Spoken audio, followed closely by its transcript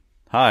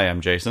Hi,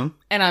 I'm Jason.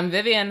 And I'm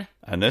Vivian.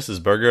 And this is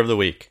Burger of the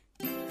Week.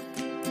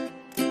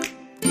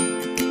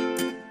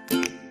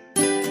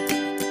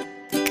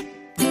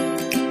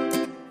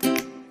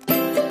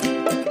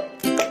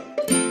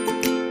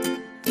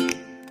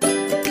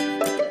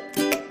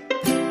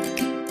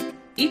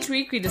 Each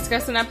week we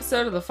discuss an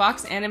episode of the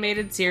Fox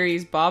animated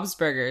series Bob's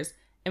Burgers,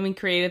 and we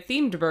create a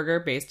themed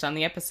burger based on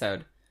the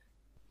episode.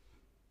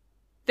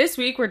 This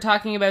week we're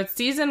talking about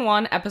Season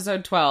 1,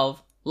 Episode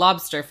 12,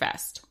 Lobster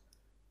Fest.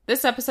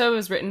 This episode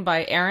was written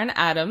by Aaron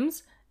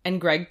Adams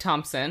and Greg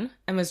Thompson,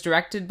 and was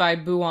directed by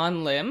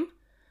Buon Lim.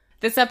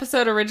 This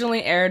episode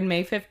originally aired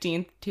May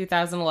 15th,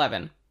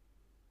 2011.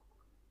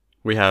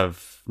 We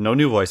have no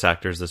new voice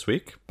actors this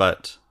week,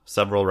 but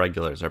several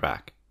regulars are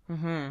back.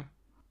 Mm-hmm.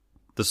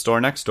 The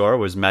store next door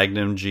was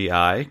Magnum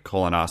GI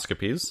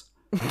Colonoscopies.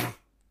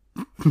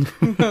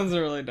 That's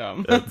really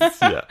dumb.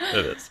 Yeah,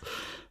 it is.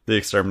 The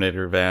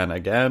exterminator van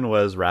again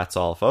was Rats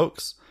All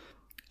Folks.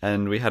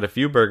 And we had a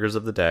few burgers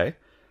of the day.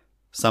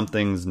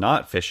 Something's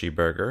Not Fishy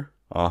Burger,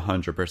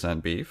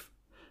 100% beef.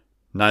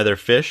 Neither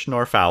Fish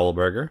Nor Fowl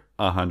Burger,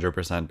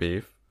 100%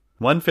 beef.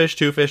 One fish,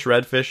 two fish,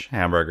 red fish,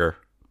 hamburger.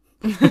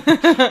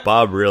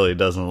 Bob really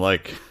doesn't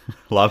like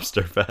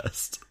Lobster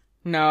Fest.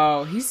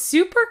 No, he's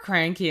super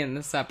cranky in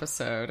this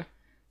episode.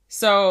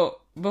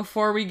 So,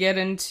 before we get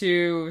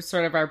into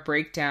sort of our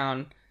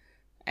breakdown,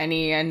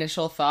 any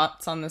initial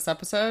thoughts on this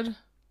episode?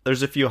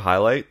 There's a few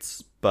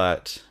highlights,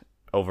 but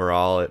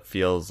overall it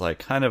feels like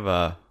kind of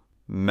a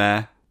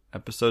meh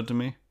episode to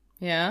me.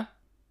 Yeah?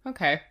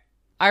 Okay.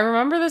 I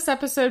remember this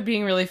episode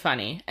being really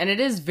funny, and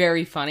it is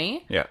very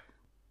funny. Yeah.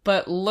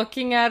 But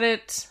looking at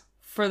it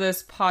for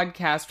this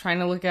podcast, trying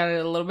to look at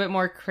it a little bit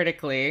more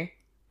critically,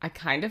 I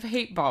kind of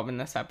hate Bob in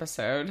this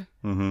episode.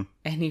 Mm-hmm.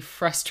 And he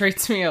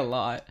frustrates me a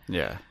lot.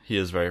 Yeah, he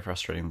is very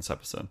frustrating in this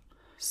episode.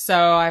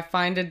 So I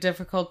find it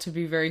difficult to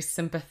be very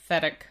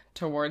sympathetic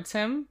towards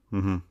him.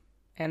 Mm-hmm.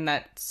 And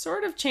that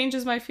sort of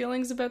changes my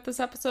feelings about this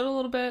episode a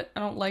little bit. I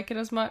don't like it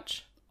as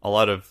much. A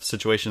lot of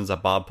situations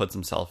that Bob puts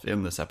himself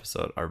in this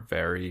episode are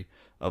very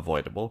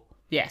avoidable.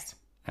 Yes.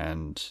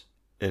 And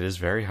it is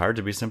very hard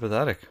to be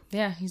sympathetic.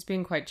 Yeah, he's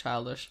being quite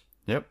childish.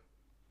 Yep.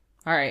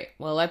 All right,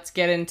 well, let's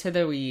get into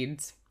the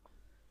weeds.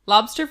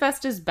 Lobster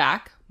Fest is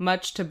back,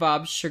 much to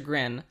Bob's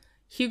chagrin.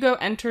 Hugo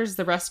enters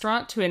the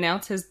restaurant to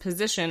announce his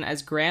position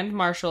as Grand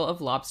Marshal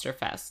of Lobster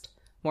Fest.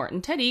 Mort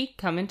and Teddy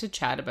come in to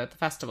chat about the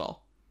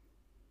festival.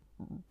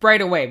 Right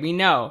away, we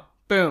know,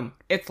 boom,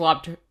 it's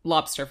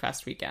Lobster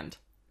Fest weekend.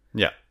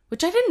 Yeah.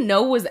 Which I didn't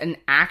know was an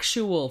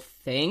actual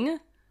thing.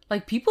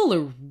 Like, people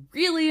are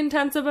really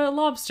intense about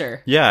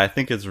lobster. Yeah, I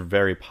think it's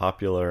very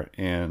popular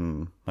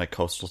in, like,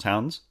 coastal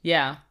towns.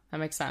 Yeah, that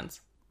makes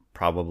sense.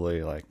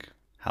 Probably, like,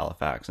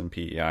 Halifax and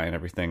PEI and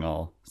everything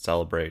all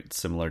celebrate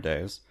similar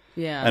days.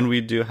 Yeah. And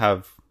we do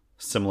have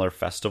similar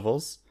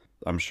festivals.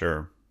 I'm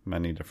sure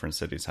many different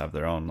cities have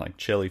their own, like,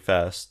 chili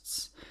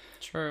fests.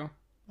 True.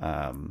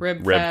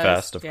 Rib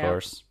Fest, of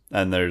course.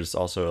 And there's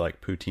also,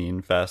 like,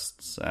 poutine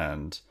fests,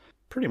 and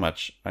pretty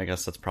much, I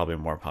guess that's probably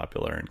more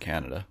popular in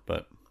Canada,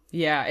 but...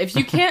 Yeah, if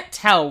you can't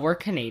tell, we're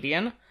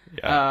Canadian.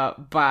 Yeah.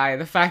 By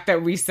the fact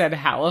that we said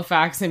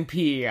Halifax and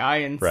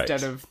PEI instead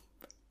Right. of,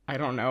 I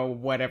don't know,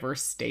 whatever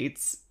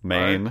states.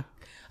 Maine.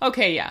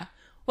 Okay, yeah.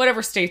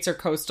 Whatever states are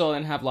coastal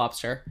and have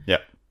lobster. Yeah.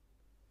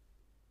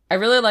 I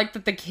really like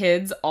that the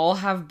kids all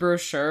have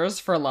brochures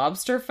for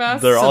Lobster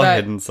Fest. They're all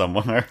hidden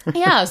somewhere.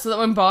 Yeah, so that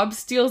when Bob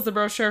steals the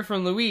brochure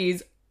from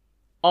Louise,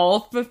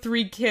 all the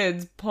three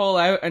kids pull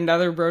out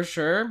another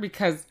brochure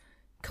because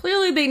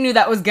clearly they knew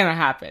that was going to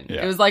happen.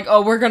 Yeah. It was like,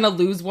 oh, we're going to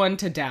lose one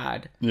to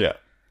Dad. Yeah.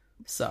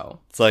 So.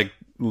 It's like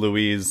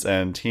Louise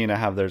and Tina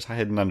have theirs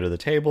hidden under the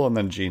table, and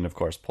then Gene, of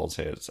course, pulls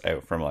his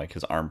out from, like,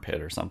 his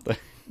armpit or something.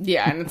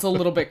 Yeah, and it's a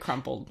little bit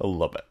crumpled. A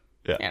little bit.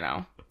 Yeah. You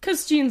know?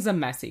 Because Gene's a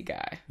messy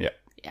guy. Yeah.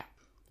 Yeah.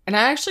 And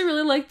I actually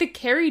really like the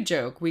Carrie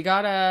joke. We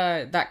got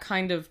that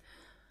kind of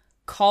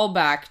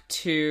callback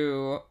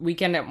to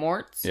Weekend at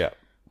Mort's. Yeah.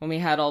 When we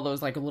had all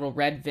those, like, little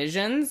red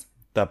visions.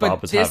 That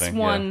Bob was having. having. This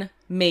one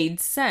made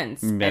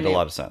sense. Made a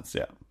lot of sense,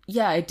 yeah.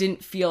 Yeah, it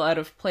didn't feel out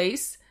of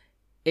place.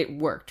 It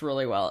worked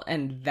really well,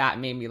 and that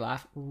made me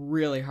laugh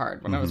really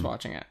hard when I was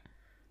watching it.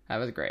 That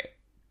was great.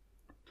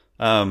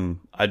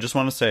 I just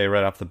want to say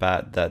right off the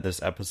bat that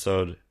this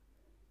episode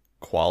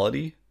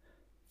quality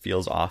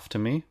feels off to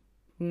me.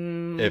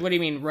 What do you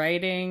mean,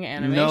 writing,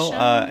 animation? No,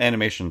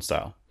 animation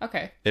style.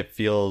 Okay. It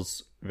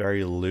feels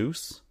very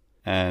loose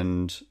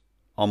and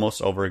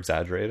almost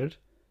over-exaggerated.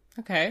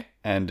 Okay.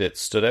 And it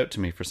stood out to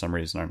me for some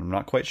reason. I'm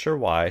not quite sure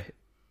why.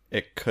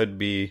 It could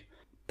be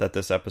that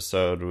this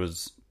episode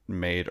was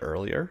made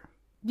earlier.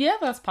 Yeah,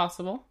 that's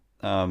possible.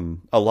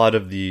 A lot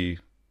of the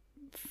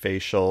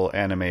facial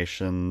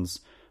animations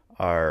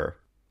are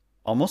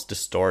almost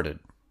distorted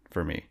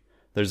for me.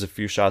 There's a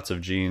few shots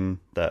of Gene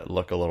that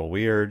look a little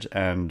weird,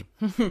 and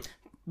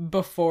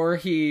before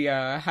he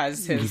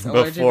has his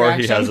allergic before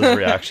reaction. he has his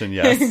reaction,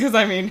 yes. Because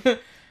I mean,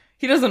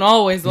 he doesn't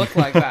always look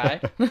like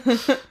that.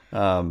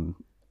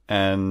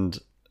 And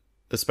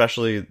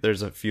especially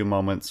there's a few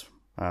moments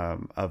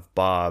of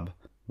Bob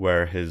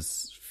where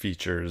his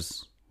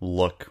features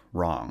look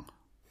wrong.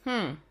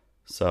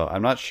 So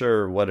I'm not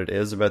sure what it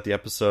is about the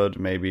episode.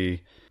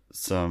 Maybe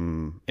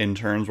some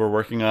interns were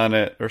working on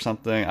it or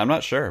something. I'm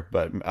not sure,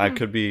 but I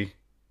could be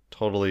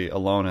totally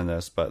alone in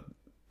this, but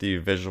the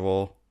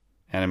visual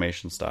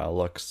animation style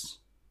looks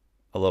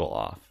a little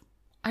off.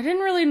 I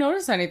didn't really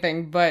notice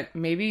anything, but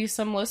maybe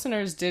some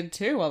listeners did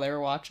too while they were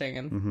watching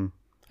and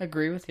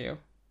agree with you.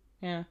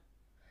 Yeah.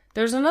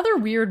 There's another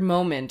weird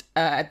moment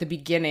at the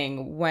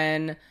beginning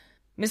when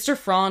Mr.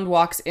 Frond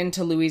walks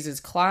into Louise's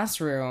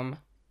classroom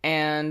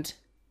and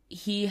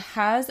he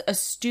has a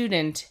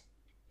student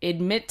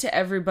admit to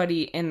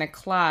everybody in the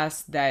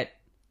class that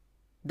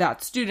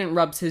that student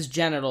rubs his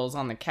genitals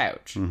on the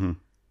couch. Mm-hmm.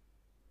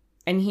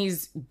 And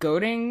he's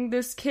goading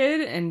this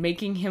kid and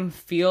making him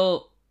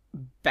feel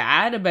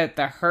bad about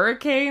the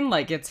hurricane,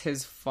 like it's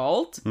his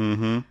fault.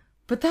 Mm-hmm.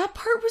 But that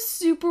part was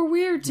super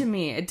weird to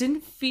me. It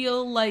didn't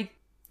feel like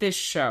this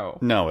show.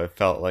 No, it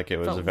felt like it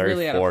was a very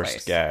really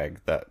forced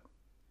gag that,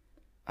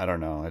 I don't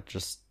know,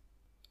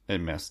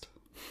 it missed.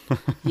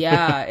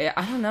 Yeah,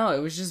 I don't know. It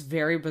was just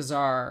very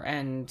bizarre.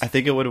 And I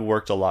think it would have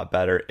worked a lot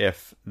better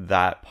if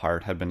that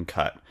part had been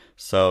cut.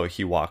 So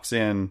he walks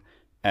in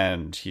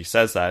and he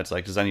says that. It's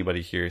like, does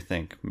anybody here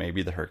think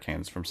maybe the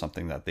hurricane's from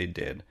something that they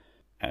did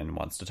and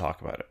wants to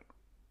talk about it?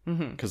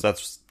 Because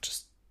that's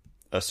just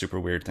a super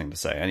weird thing to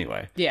say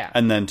anyway. Yeah.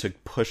 And then to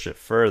push it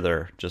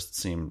further just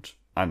seemed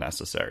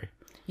unnecessary.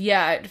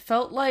 Yeah, it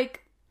felt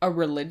like a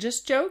religious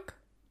joke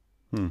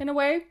in a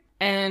way.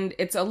 And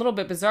it's a little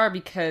bit bizarre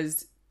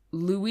because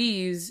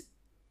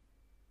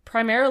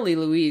primarily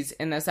Louise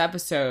in this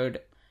episode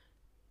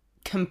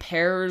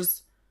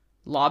compares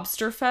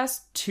Lobsterfest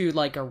to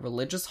like a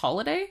religious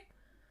holiday.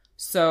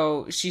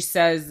 So she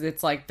says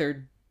it's like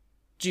they're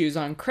Jews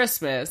on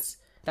Christmas,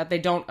 that they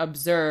don't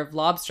observe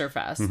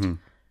Lobsterfest,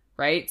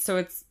 right?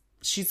 So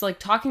she's like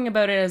talking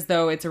about it as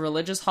though it's a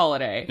religious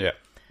holiday. Yeah.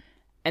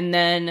 And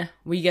then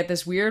we get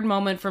this weird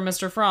moment from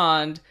Mr.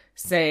 Frond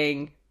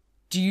saying,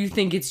 do you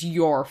think it's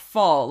your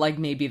fault? Like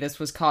maybe this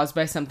was caused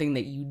by something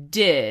that you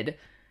did.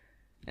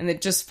 And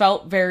it just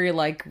felt very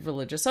like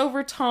religious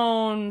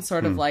overtone,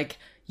 sort of like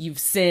you've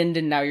sinned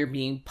and now you're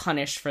being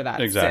punished for that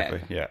Exactly,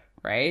 sin. yeah.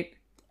 Right?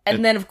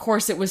 And then of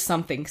course it was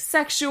something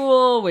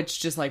sexual,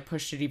 which just like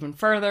pushed it even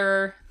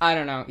further. I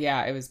don't know.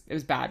 Yeah, it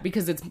was bad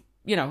because it's,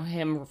 you know,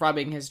 him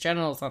rubbing his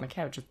genitals on the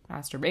couch with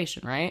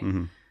masturbation, right?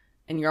 Mm-hmm.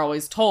 And you're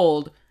always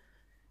told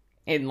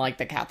in like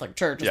the Catholic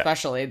Church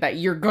especially that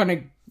you're gonna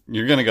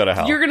go to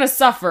hell. You're gonna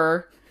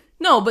suffer.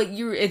 No, but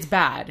it's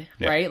bad,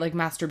 right? Like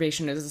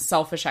masturbation is a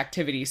selfish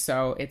activity,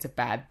 so it's a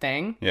bad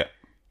thing. Yeah.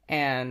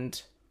 And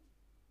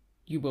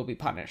you will be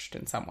punished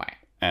in some way.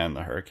 And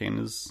the hurricane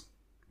is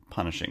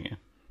punishing you.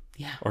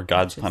 Yeah. Or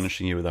God's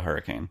punishing you with a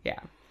hurricane. Yeah.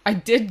 I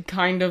did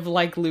kind of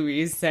like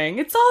Louise saying,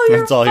 it's all your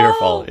fault. It's all your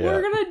fault. Yeah.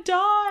 We're gonna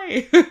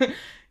die.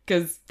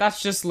 Because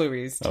that's just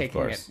Louise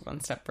taking it one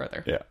step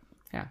further. Yeah.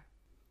 Yeah.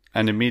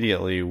 And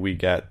immediately we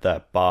get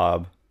that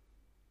Bob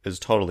is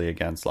totally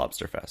against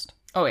Lobsterfest.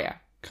 Oh, yeah.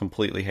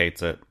 Completely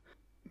hates it.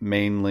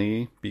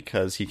 Mainly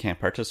because he can't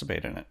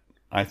participate in it.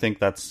 I think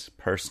that's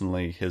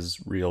personally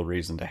his real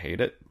reason to hate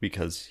it.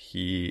 Because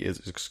he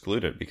is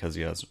excluded because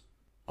he has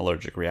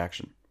allergic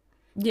reaction.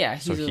 Yeah.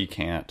 So he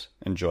can't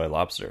enjoy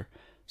lobster.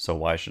 So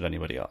why should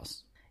anybody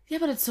else? Yeah,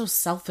 but it's so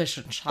selfish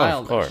and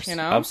childish, of course. You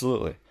know?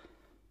 Absolutely.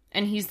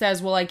 And he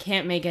says, well, I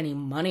can't make any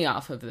money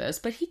off of this.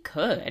 But he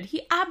could.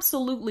 He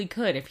absolutely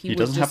could if he would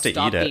just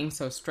stop being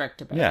so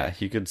strict about it. Yeah,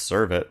 he could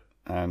serve it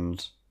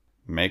and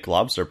make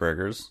lobster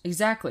burgers.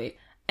 Exactly.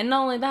 And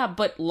not only that,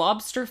 but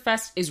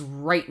Lobsterfest is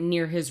right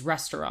near his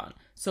restaurant.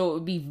 So it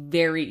would be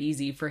very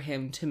easy for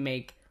him to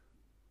make,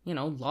 you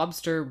know,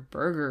 lobster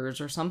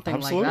burgers or something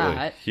like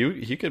that.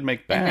 He could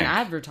make bank. And then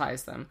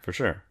advertise them. For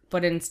sure.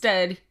 But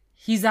instead,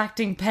 he's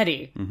acting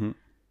petty.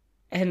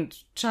 And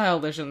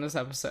childish in this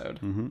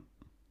episode.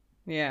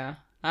 Yeah.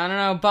 I don't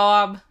know,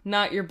 Bob,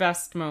 not your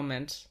best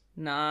moment.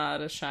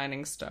 Not a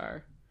shining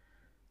star.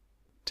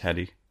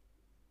 Teddy.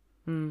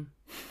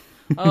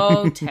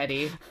 Oh,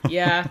 Teddy.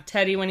 Yeah,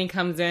 Teddy when he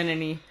comes in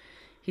and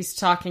he's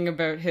talking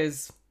about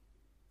his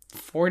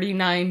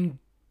 $49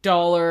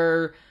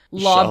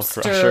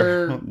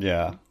 lobster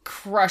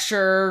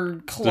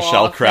crusher claw the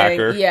shell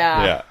cracker.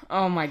 Yeah.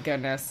 Oh my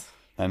goodness.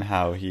 And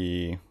how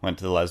he went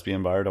to the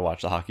lesbian bar to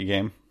watch the hockey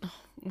game.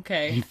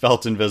 Okay. He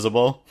felt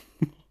invisible.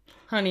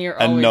 Honey,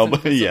 you're always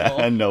invisible. Yeah,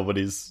 and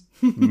nobody's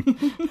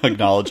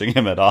acknowledging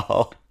him at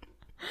all.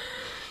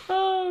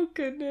 Oh,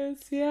 goodness.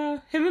 Yeah.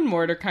 Him and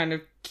Mort are kind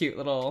of cute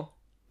little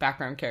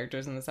background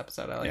characters in this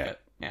episode. I like it.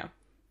 Yeah.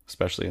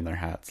 Especially in their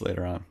hats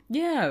later on.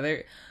 Yeah,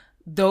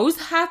 those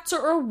hats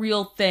are a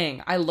real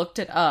thing. I looked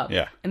it up.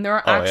 Yeah. And there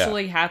are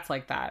actually hats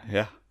like that.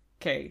 Yeah.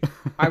 Okay.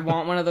 I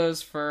want one of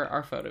those for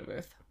our photo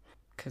booth.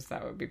 Because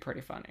that would be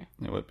pretty funny.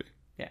 It would be.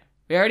 Yeah.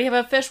 We already have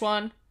a fish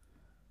one.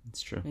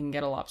 That's true. We can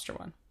get a lobster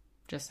one.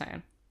 Just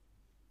saying.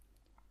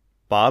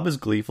 Bob is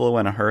gleeful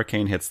when a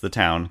hurricane hits the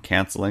town,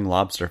 canceling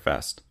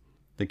Lobsterfest.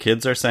 The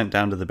kids are sent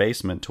down to the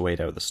basement to wait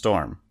out the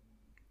storm.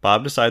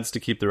 Bob decides to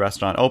keep the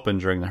restaurant open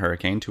during the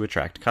hurricane to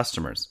attract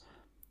customers.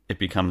 it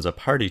becomes a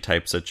party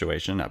type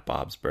situation at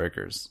Bob's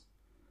Burgers.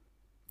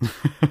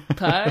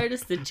 Part of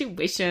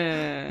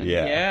situation.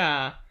 Yeah.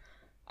 Yeah.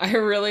 I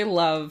really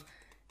love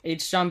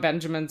H. John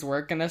Benjamin's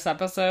work in this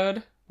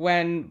episode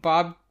when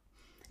Bob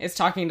is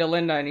talking to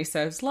Linda and he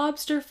says,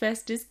 Lobster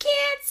Fest is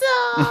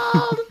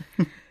canceled.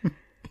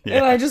 Yeah.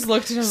 And I just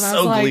looked at him and I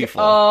was So like,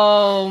 gleeful.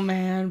 oh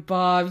man,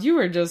 Bob, you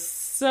were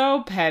just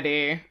so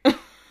petty.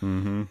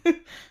 Mm-hmm.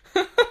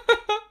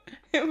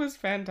 It was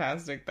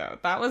fantastic though.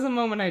 That was a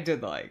moment I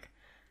did like.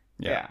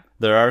 Yeah.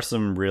 There are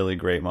some really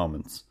great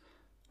moments.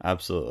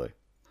 Absolutely.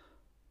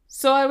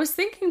 So I was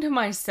thinking to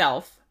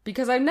myself,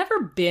 because I've never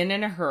been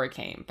in a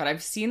hurricane, but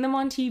I've seen them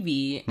on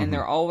TV and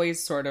they're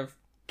always sort of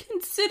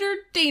considered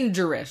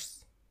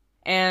dangerous.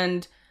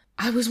 And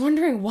I was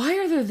wondering, why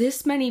are there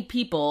this many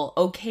people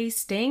okay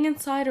staying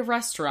inside a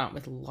restaurant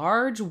with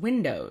large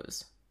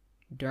windows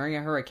during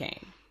a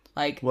hurricane?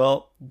 Like,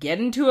 Well, get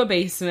into a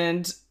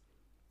basement,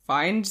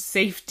 find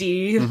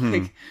safety.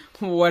 Like,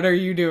 what are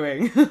you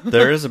doing?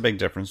 there is a big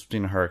difference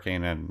between a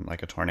hurricane and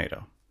like a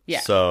tornado. Yeah.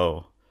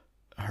 So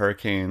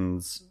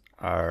hurricanes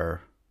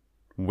are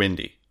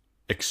windy,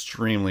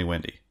 extremely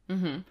windy.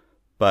 Mm-hmm.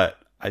 But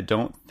I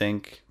don't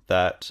think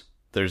that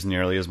there's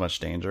nearly as much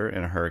danger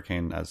in a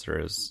hurricane as there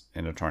is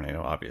in a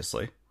tornado,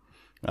 obviously.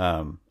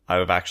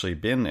 I've actually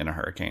been in a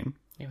hurricane.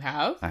 You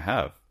have? I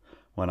have.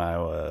 When I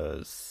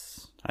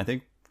was, I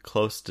think,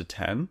 close to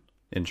 10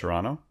 in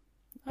Toronto,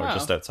 or Oh.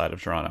 just outside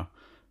of Toronto.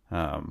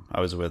 I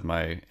was with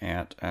my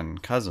aunt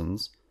and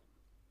cousins,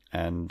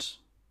 and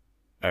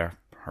a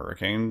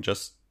hurricane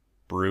just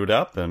brewed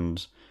up,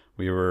 and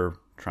we were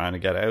trying to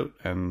get out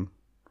and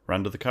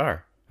run to the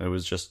car. It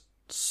was just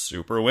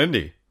super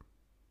windy.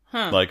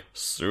 Huh. Like,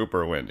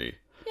 super windy.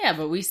 Yeah,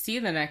 but we see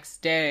the next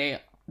day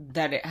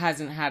that it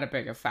hasn't had a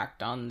big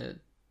effect on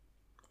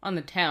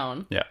the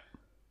town. Yeah.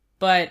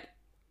 But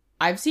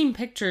I've seen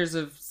pictures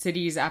of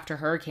cities after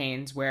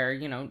hurricanes where,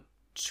 you know,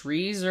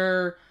 trees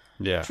are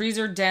Yeah.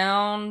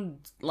 down,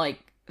 like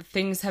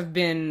things have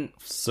been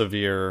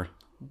Severe.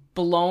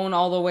 blown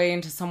all the way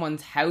into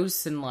someone's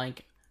house and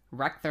like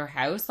wreck their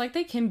house. Like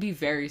they can be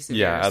very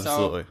severe. Yeah, So-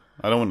 absolutely.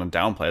 I don't want to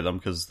downplay them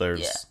because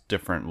there's Yeah.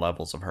 different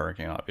levels of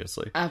hurricane,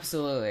 obviously.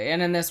 Absolutely.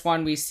 And in this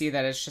one, we see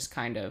that it's just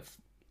kind of,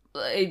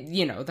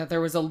 you know, that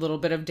there was a little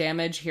bit of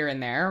damage here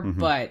and there,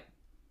 but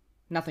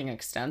nothing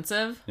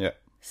extensive. Yeah.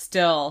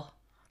 Still,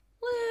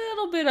 a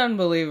little bit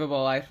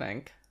unbelievable, I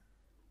think.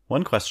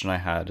 One question I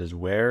had is,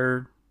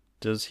 where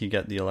does he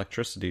get the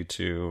electricity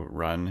to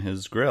run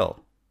his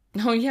grill?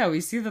 Oh, yeah,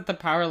 we see that the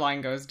power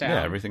line goes down.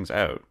 Yeah, everything's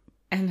out.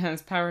 And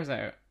his power's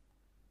out.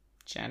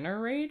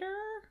 Generator?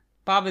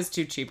 Bob is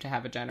too cheap to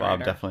have a generator.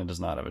 Bob definitely does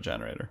not have a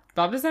generator.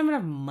 Bob doesn't even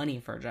have money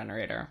for a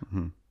generator.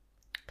 Mm-hmm.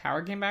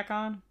 Power came back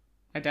on?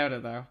 I doubt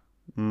it, though.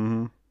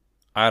 Mm-hmm.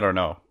 I don't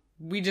know,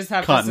 We just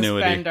have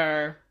Continuity. to suspend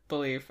our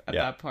belief at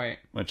Yeah. that point.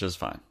 which is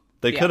fine.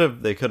 They Yeah.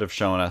 could have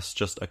shown us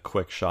just a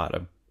quick shot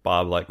of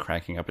Bob like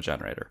cranking up a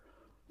generator,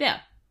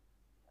 Yeah,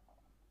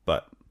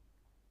 but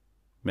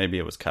maybe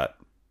it was cut.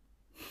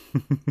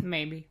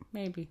 maybe.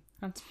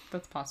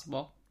 That's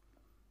possible.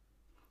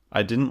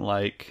 I didn't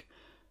like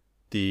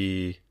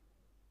the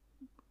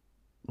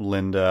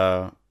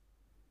Linda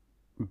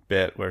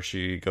bit where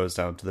she goes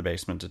down to the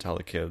basement to tell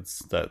the kids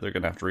that they're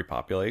going to have to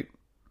repopulate.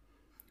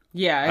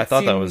 Yeah, I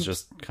thought that was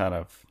just kind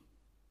of,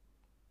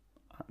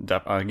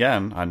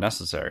 again,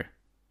 unnecessary.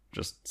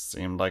 Just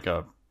seemed like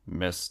a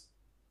miss.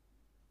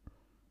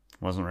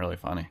 Wasn't really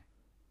funny.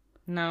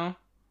 No.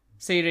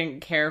 So you didn't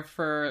care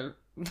for...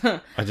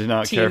 I did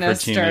not Tina care for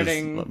Tina's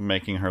starting-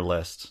 making her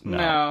list.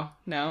 No.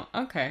 No.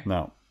 Okay.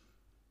 No.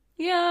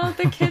 Yeah,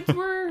 the kids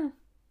were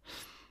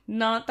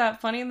not that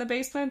funny in the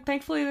basement.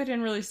 Thankfully, they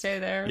didn't really stay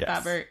there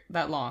Yes.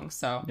 that long.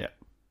 So Yeah.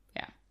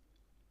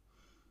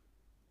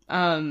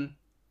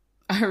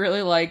 I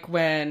really like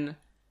when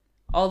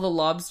all the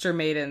lobster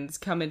maidens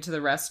come into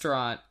the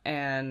restaurant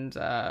and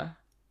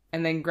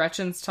then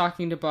Gretchen's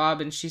talking to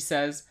Bob and she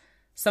says,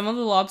 some of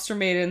the lobster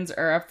maidens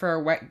are up for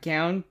a wet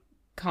gown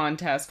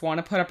contest, want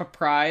to put up a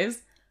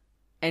prize?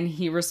 And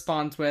he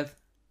responds with,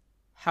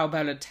 how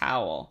about a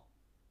towel?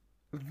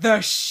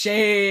 The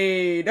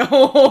shade!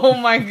 Oh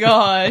my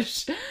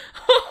gosh!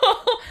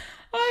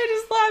 I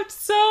just laughed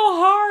so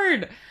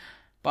hard!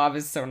 Bob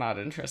is so not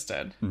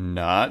interested.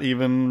 Not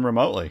even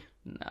remotely.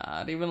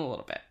 Not even a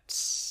little bit.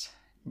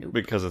 Nope.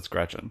 Because it's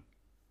Gretchen.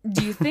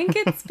 Do you think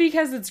it's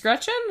because it's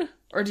Gretchen?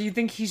 Or do you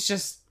think he's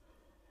just...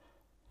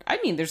 I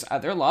mean, there's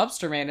other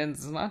lobster maidens,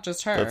 it's not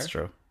just her. That's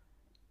true.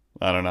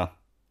 I don't know.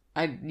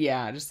 I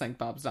just think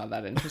Bob's not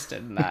that interested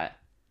in that.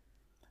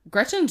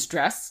 Gretchen's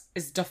dress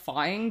is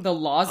defying the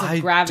laws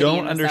of gravity. I don't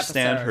in this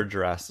understand episode. her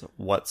dress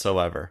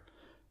whatsoever.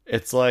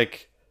 It's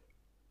like,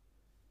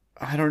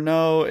 I don't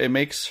know, it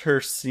makes her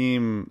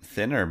seem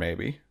thinner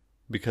maybe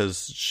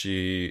because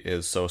she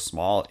is so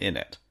small in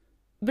it.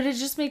 But it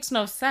just makes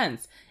no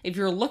sense. If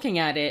you're looking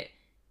at it,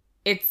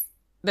 it's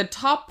the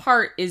top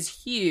part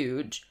is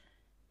huge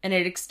and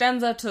it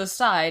extends up to the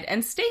side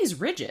and stays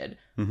rigid.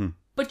 Mm-hmm.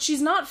 But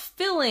she's not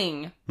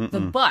filling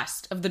the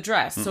bust of the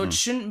dress, so it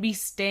shouldn't be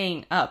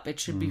staying up. It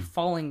should be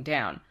falling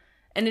down.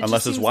 And it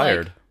Unless just it's seems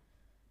wired. Like,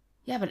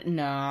 yeah, but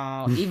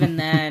no. Even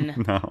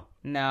then,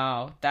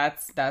 No.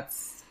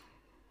 That's.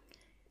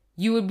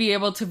 You would be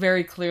able to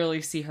very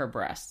clearly see her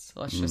breasts.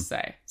 Let's just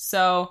say.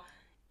 So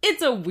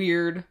it's a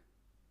weird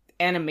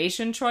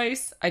animation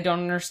choice. I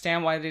don't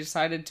understand why they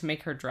decided to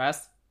make her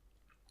dress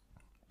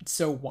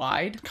so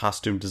wide.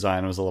 Costume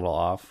design was a little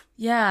off.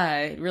 Yeah,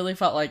 it really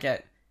felt like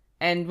it.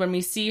 And when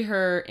we see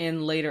her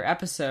in later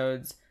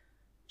episodes,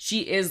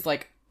 she is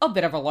like a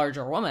bit of a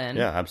larger woman.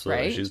 Yeah,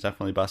 absolutely. Right? She's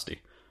definitely busty.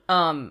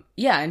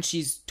 Yeah, and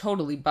she's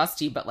totally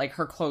busty, but like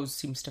her clothes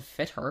seems to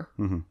fit her.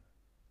 Mm-hmm.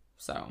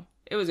 So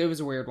it was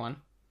a weird one.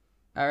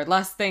 Our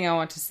last thing I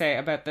want to say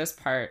about this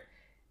part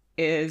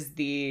is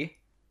the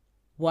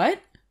what?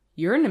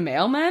 You're in a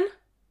mailman?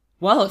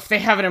 Well, if they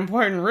have an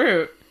important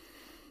route.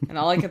 And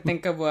all I could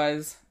think of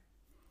was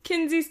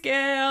Kinsey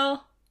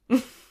scale.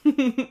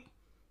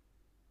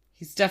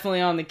 He's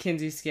definitely on the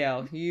Kinsey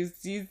scale. He's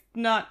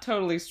not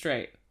totally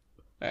straight.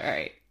 All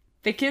right.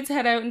 The kids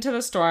head out into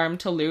the storm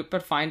to loot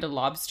but find a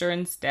lobster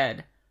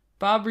instead.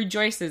 Bob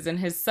rejoices in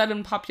his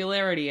sudden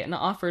popularity and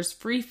offers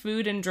free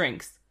food and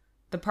drinks.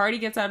 The party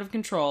gets out of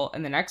control,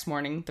 and the next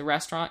morning, the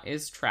restaurant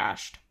is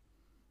trashed.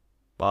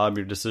 Bob,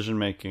 your decision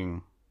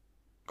making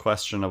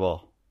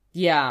questionable.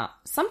 Yeah,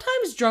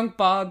 sometimes drunk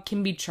Bob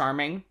can be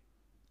charming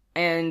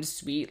and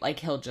sweet. Like,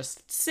 he'll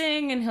just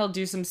sing and he'll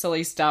do some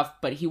silly stuff,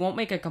 but he won't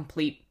make a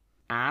complete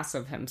ass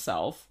of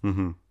himself.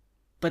 Mm-hmm.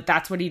 But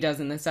that's what he does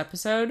in this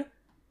episode.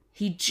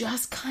 He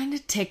just kind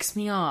of ticks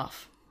me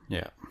off.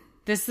 Yeah.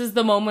 This is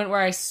the moment where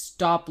I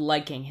stop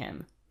liking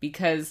him,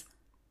 because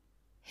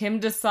him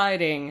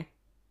deciding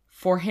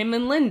for him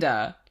and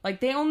Linda,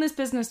 like, they own this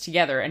business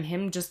together, and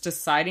him just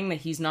deciding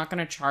that he's not going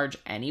to charge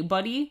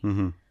anybody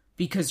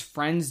because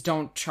friends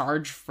don't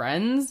charge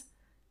friends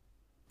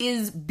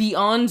is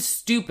beyond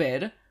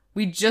stupid.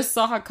 We just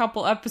saw a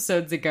couple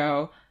episodes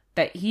ago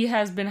that he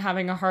has been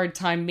having a hard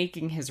time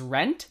making his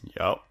rent.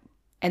 Yep.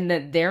 And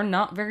that they're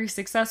not very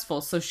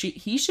successful. So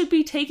he should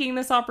be taking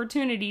this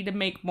opportunity to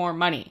make more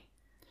money.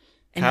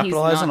 And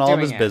capitalize on all of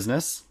his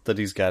business that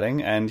he's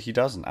getting, and he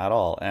doesn't at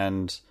all.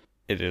 And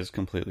it is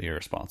completely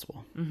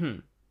irresponsible. Mm-hmm.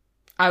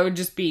 I would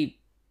just be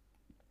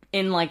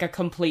in like a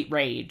complete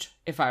rage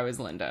if I was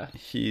Linda.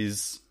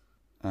 He's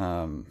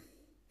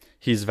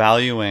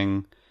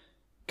valuing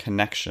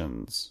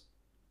connections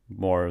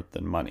more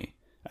than money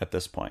at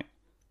this point.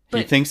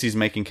 He thinks he's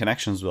making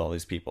connections with all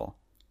these people,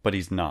 but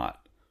he's not.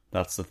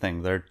 That's the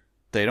thing.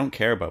 They don't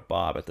care about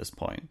Bob at this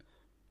point.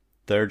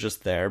 They're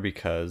just there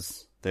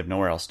because they have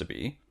nowhere else to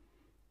be.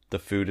 The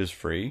food is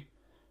free.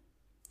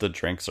 The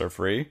drinks are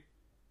free.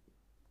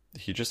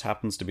 He just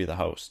happens to be the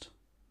host.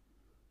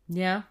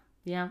 Yeah.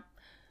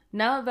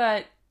 Now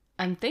that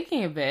I'm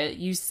thinking of it,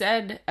 you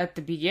said at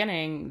the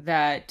beginning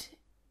that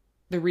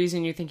the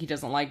reason you think he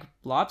doesn't like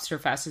Lobster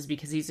Fest is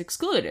because he's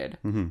excluded,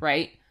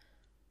 right?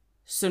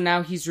 So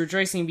now he's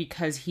rejoicing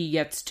because he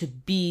gets to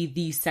be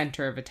the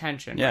center of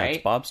attention, right? Yeah,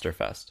 it's Bobster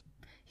Fest.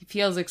 He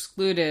feels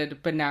excluded,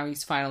 but now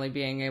he's finally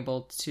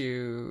able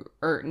to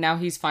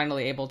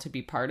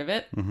be part of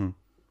it. Mm-hmm.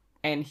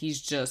 And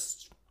he's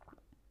just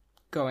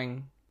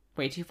going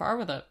way too far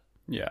with it.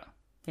 Yeah.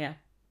 Yeah.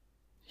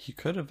 He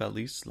could have at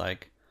least,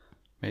 like,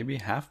 maybe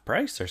half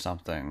price or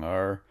something,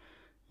 or,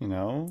 you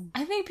know.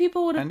 I think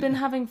people would have been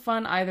having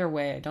fun either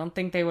way. I don't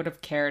think they would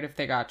have cared if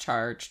they got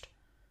charged,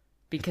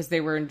 because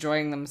they were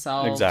enjoying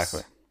themselves.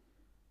 Exactly.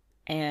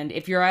 And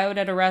if you're out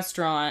at a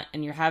restaurant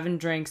and you're having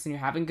drinks and you're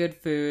having good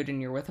food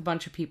and you're with a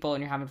bunch of people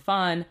and you're having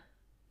fun,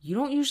 you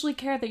don't usually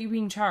care that you're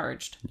being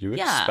charged. You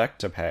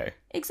expect to pay.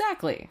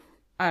 Exactly.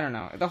 I don't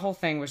know. The whole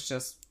thing was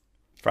just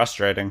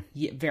frustrating.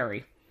 Yeah,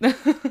 very.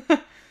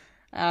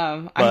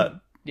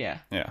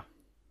 Yeah.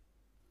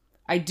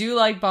 I do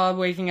like Bob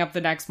waking up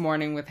the next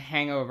morning with a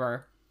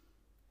hangover.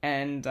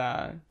 And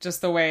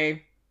just the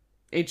way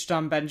H.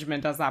 Don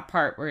Benjamin does that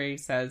part where he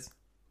says,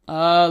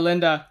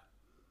 Linda,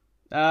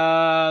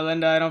 I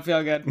don't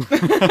feel good.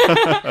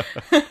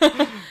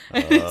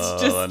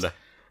 It's just, Linda.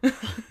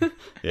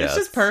 It's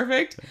just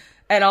perfect.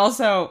 And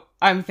also,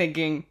 I'm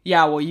thinking,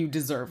 yeah, well, you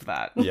deserve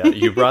that. Yeah,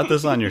 you brought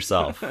this on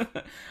yourself.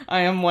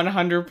 I am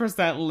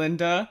 100%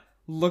 Linda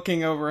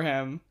looking over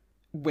him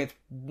with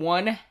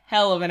one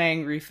hell of an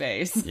angry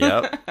face.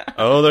 Yep.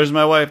 Oh, there's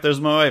my wife.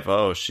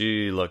 Oh,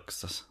 she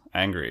looks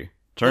angry.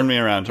 Turn me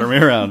around.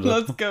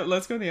 Let's go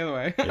the other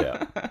way.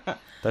 Yeah.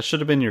 That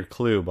should have been your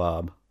clue,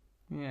 Bob.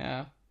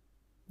 Yeah.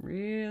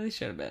 Really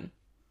should have been.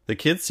 The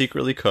kids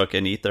secretly cook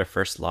and eat their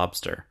first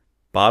lobster.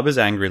 Bob is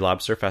angry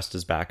Lobster Fest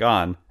is back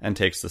on and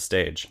takes the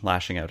stage,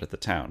 lashing out at the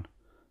town.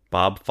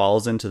 Bob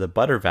falls into the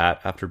butter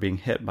vat after being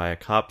hit by a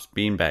cop's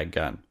beanbag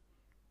gun.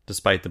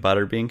 Despite the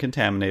butter being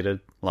contaminated,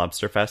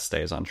 Lobster Fest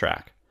stays on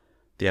track.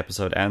 The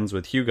episode ends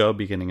with Hugo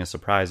beginning a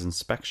surprise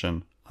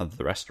inspection of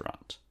the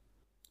restaurant.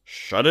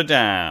 Shut it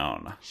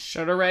down.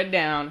 Shut it right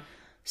down.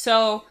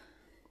 So,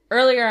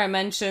 earlier I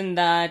mentioned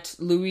that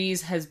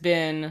Louise has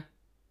been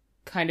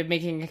kind of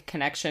making a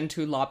connection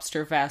to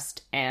Lobster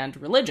Fest and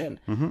religion.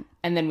 Mm-hmm.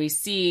 And then we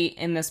see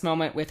in this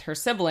moment with her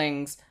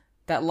siblings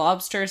that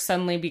lobster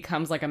suddenly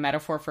becomes like a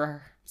metaphor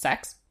for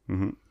sex.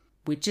 Mm-hmm.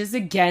 which is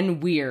again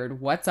weird.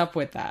 What's up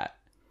with that?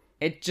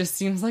 It just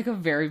seems like a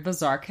very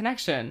bizarre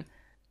connection.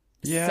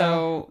 Yeah.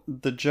 So,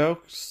 the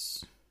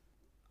jokes,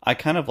 I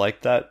kind of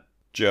like that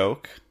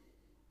joke.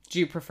 do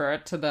you prefer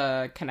it to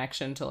the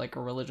connection to like a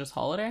religious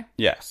holiday?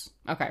 Yes.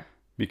 Okay.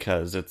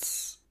 Because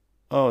it's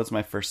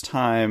my first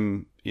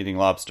time eating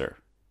lobster.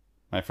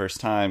 My first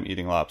time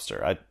eating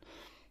lobster.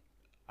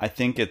 I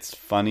think it's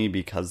funny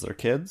because they're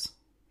kids.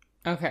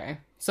 Okay.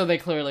 So they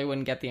clearly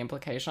wouldn't get the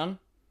implication.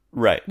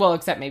 Right. Well,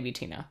 except maybe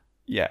Tina.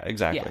 Yeah,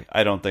 exactly. Yeah.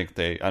 I don't think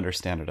they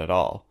understand it at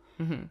all.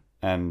 Mm-hmm.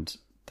 And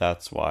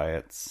that's why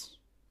it's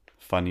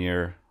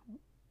funnier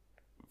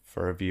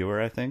for a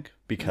viewer, I think,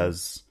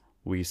 because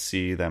we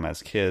see them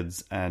as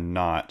kids and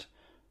not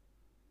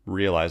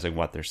realizing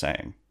what they're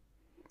saying.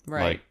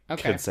 Right. Like,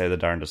 Okay. kids say the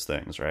darndest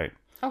things, right?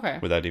 Okay.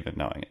 Without even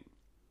knowing it.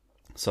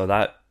 So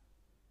that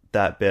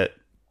bit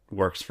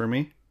works for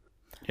me.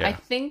 Yeah. I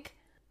think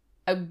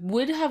I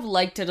would have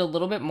liked it a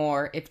little bit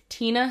more if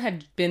Tina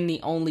had been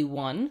the only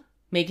one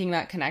making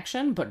that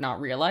connection, but not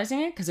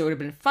realizing it, because it would have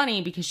been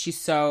funny because she's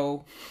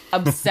so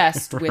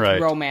obsessed with Right.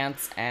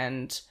 romance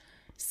and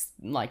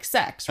like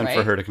sex, And right?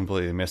 for her to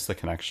completely miss the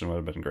connection would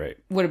have been great.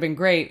 Would have been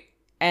great.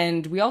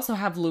 And we also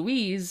have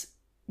Louise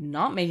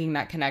not making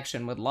that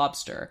connection with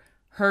lobster.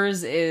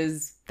 Hers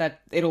is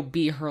that it'll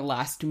be her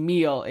last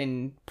meal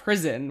in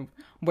prison,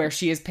 where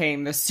she is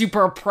paying the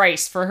super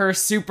price for her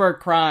super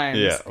crimes.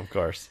 Yeah, of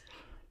course.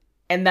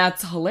 And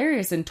that's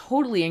hilarious and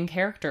totally in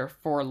character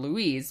for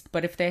Louise.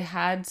 But if they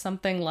had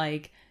something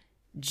like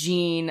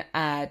Jean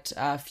at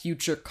a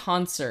future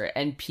concert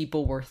and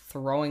people were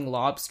throwing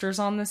lobsters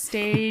on the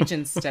stage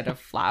instead of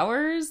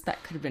flowers,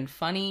 that could have been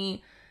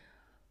funny.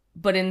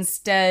 But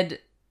instead,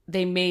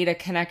 they made a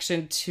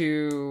connection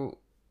to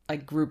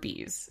like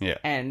groupies. Yeah.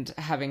 And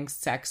having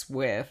sex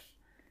with,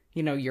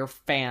 you know, your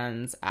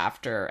fans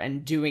after,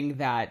 and doing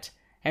that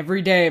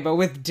every day, but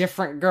with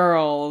different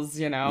girls,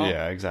 you know?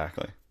 Yeah,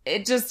 exactly.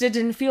 It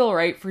didn't feel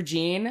right for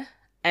Jean.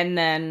 And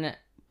then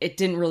it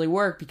didn't really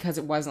work because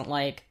it wasn't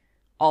like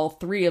all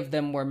three of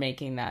them were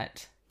making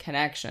that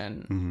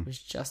connection. Mm-hmm. It was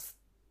just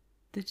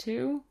the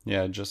two.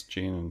 Yeah, just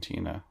Jean and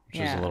Tina, which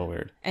is Yeah. a little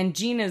weird. And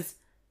Jean is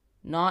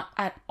not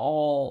at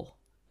all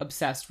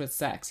obsessed with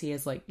sex. He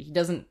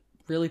doesn't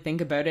really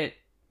think about it.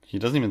 He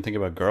doesn't even think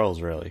about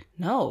girls, really.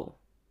 No.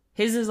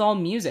 His is all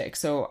music.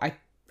 So I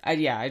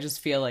just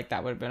feel like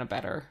that would have been a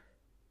better.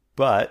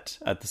 But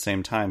at the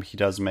same time, he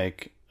does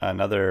make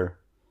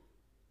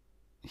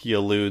he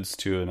alludes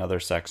to another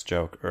sex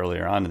joke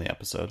earlier on in the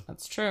episode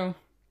That's true.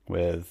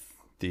 with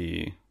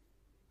the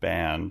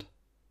band.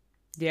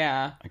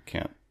 Yeah. I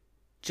can't.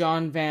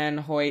 John Van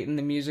Hoyt and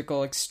the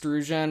musical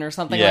Extrusion or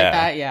something Yeah. like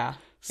that. Yeah.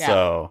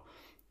 So,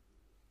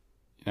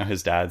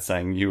 his dad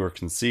saying, "You were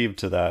conceived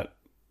to that."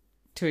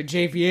 To a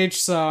JVH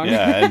song.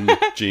 Yeah, and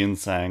Jean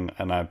saying,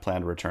 "And I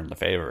plan to return the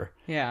favor."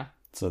 Yeah.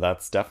 So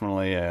that's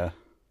definitely a...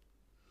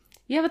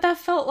 Yeah, but that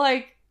felt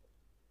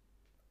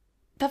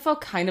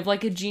kind of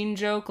like a Jean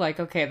joke. Like,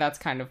 okay, that's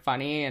kind of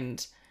funny,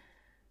 and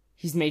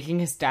he's making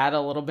his dad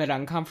a little bit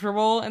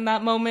uncomfortable in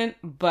that moment.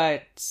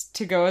 But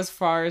to go as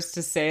far as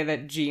to say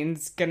that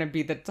Jean's gonna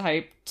be the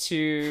type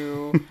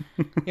to,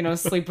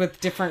 sleep with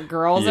different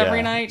girls Yeah,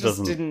 every night just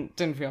doesn't-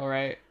 didn't feel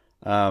right.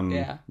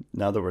 Yeah.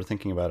 Now that we're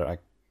thinking about it, I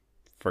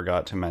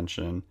forgot to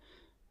mention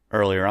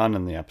earlier on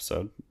in the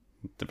episode,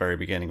 at the very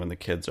beginning, when the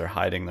kids are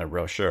hiding their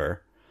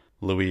brochure,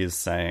 Louise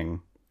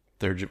saying,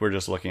 we're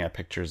just looking at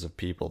pictures of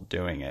people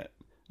doing it.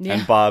 Yeah.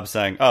 And Bob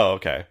saying, "Oh,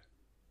 okay.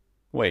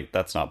 Wait,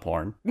 that's not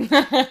porn."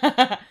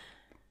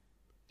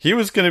 He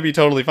was going to be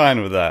totally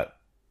fine with that.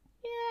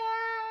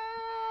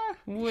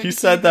 Would He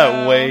said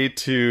that though? way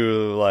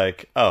too,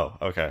 oh,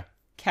 okay.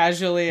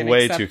 Casually and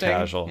Way too accepting.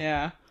 casual.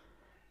 Yeah.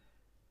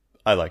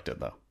 I liked it,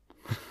 though.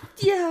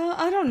 Yeah,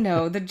 I don't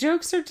know. The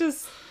jokes are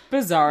just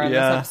bizarre in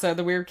Yeah. this episode.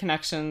 The weird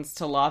connections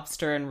to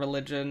lobster and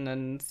religion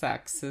and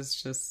sex is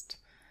just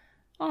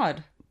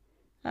odd.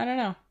 I don't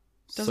know.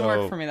 Doesn't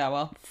work for me that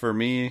well. For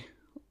me,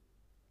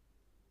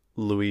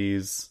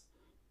 Louise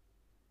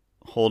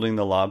holding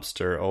the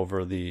lobster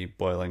over the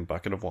boiling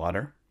bucket of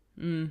water.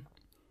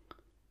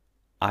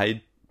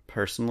 I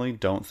personally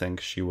don't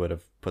think she would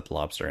have put the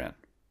lobster in.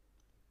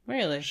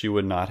 Really? She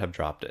would not have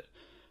dropped it.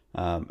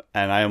 And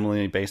I am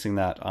only basing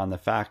that on the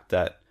fact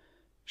that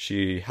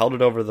she held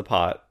it over the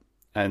pot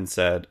and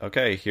said,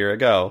 "Okay, here I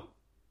go."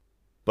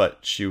 But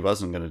she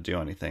wasn't going to do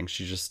anything.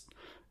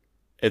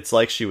 It's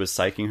like she was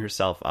psyching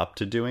herself up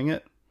to doing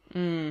it.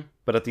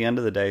 But at the end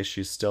of the day,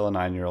 she's still a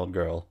 9-year-old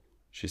girl.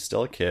 She's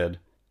still a kid.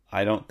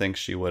 I don't think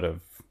she would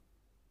have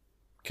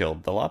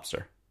killed the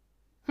lobster.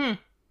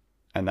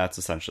 And that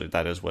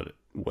is what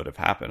would have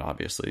happened,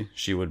 obviously.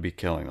 She would be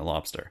killing the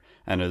lobster.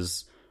 And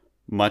as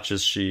much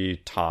as she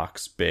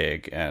talks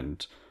big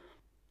and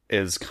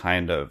is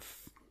kind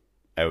of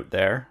out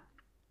there,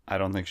 I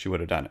don't think she would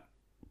have done it.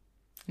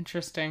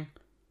 Interesting.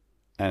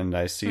 And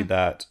I see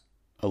that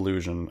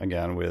illusion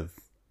again with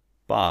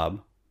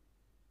Bob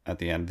at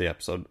the end of the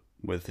episode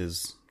with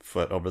his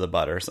foot over the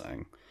butter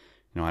saying,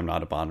 "I'm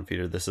not a bottom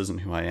feeder. This isn't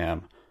who I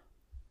am.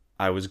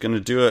 I was going to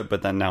do it,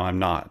 but then now I'm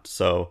not.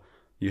 So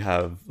you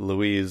have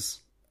Louise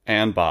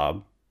and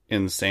Bob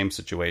in the same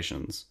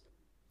situations.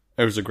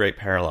 It was a great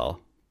parallel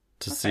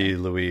to see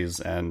Louise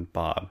and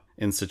Bob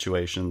in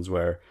situations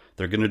where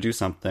they're going to do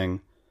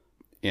something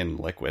in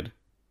liquid.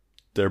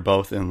 They're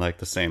both in like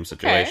the same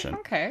situation.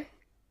 Okay.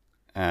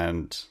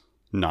 And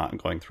not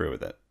going through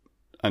with it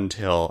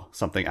until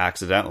something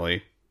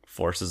accidentally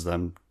forces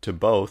them to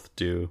both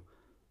do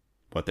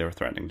what they were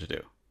threatening to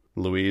do.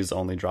 Louise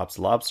only drops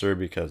the lobster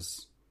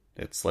because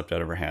it slipped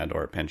out of her hand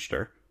or it pinched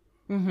her.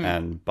 Mm-hmm.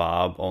 And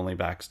Bob only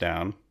backs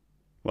down.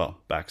 Well,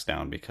 backs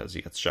down because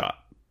he gets shot.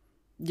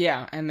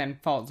 Yeah, and then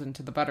falls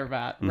into the butter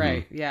vat. Mm-hmm.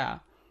 Right, yeah.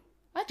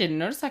 I didn't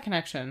notice that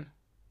connection.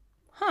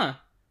 Huh.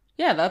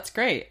 Yeah, that's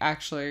great,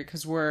 actually,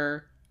 because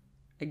we're,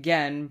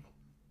 again,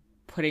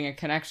 putting a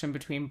connection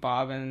between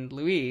Bob and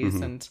Louise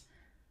and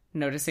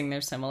noticing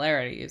their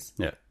similarities.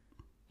 Yeah.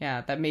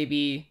 Yeah, that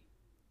maybe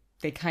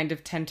they kind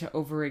of tend to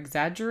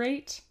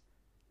over-exaggerate.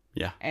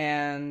 Yeah.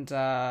 And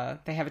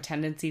they have a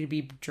tendency to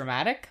be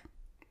dramatic.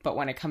 But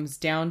when it comes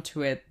down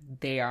to it,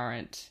 they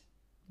aren't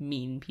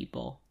mean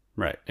people.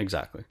 Right,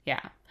 exactly.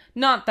 Yeah.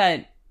 Not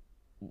that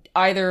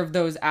either of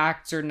those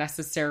acts are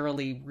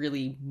necessarily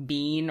really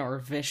mean or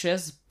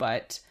vicious,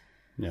 but...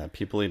 Yeah,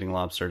 people eating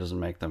lobster doesn't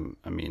make them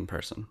a mean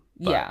person.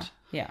 But,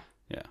 yeah.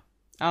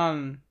 Yeah.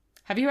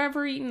 Have you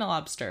ever eaten a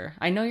lobster?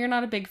 I know you're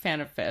not a big fan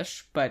of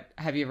fish, but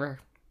have you ever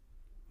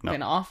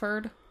been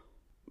offered?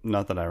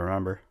 Not that I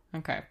remember.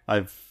 Okay.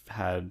 I've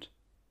had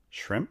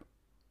shrimp.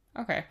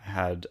 Okay. I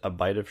had a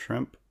bite of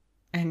shrimp.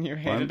 And you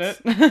hated once.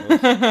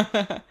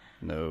 it?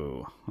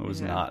 No, it was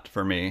not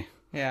for me.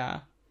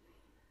 Yeah.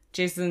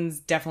 Jason's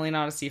definitely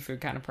not a seafood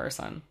kind of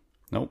person.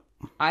 Nope.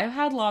 I've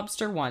had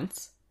lobster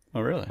once. Oh,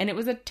 really? And it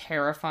was a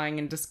terrifying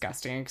and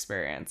disgusting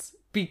experience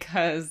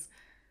because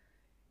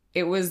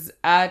it was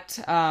at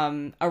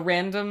a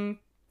random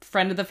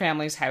friend of the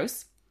family's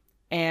house.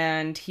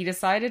 And he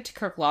decided to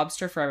cook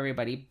lobster for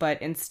everybody. But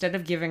instead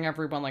of giving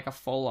everyone like a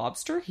full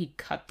lobster, he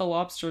cut the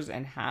lobsters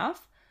in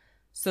half.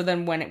 So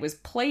then when it was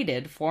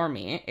plated for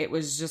me, it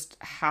was just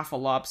half a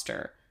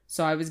lobster.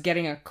 So I was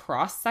getting a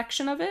cross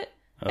section of it.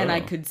 And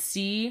I could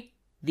see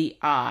the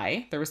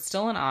eye. There was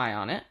still an eye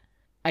on it.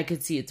 I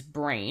could see its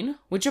brain,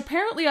 which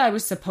apparently I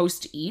was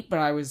supposed to eat, but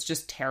I was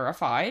just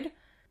terrified.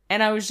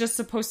 And I was just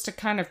supposed to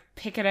kind of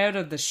pick it out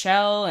of the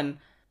shell, and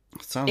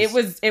it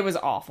was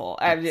awful.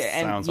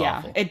 Sounds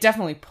awful. It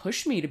definitely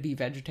pushed me to be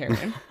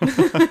vegetarian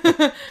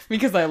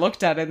because I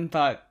looked at it and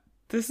thought,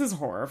 this is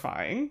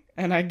horrifying,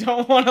 and I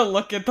don't want to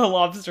look at the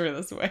lobster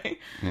this way.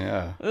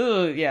 Yeah.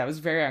 Ugh, yeah, it was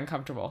very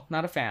uncomfortable.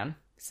 Not a fan.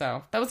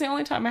 So that was the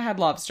only time I had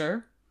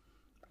lobster.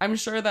 I'm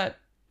sure that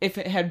if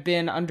it had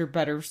been under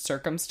better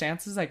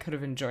circumstances, I could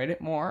have enjoyed it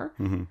more.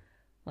 Mm-hmm.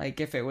 Like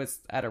if it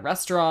was at a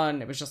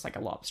restaurant, it was just like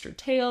a lobster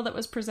tail that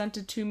was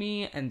presented to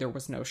me and there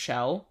was no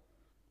shell.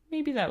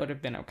 Maybe that would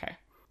have been okay.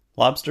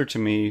 Lobster to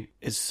me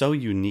is so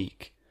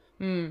unique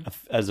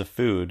as a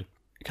food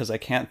because I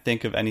can't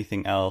think of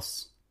anything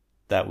else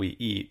that we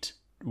eat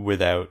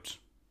without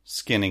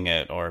skinning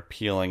it or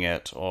peeling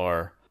it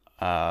or...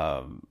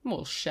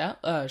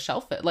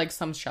 shellfish, like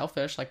some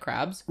shellfish, like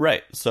crabs.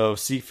 Right. So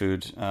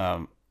seafood,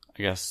 I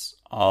guess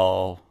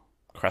all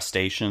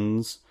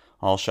crustaceans,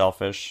 all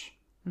shellfish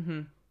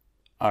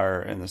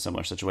are in a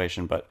similar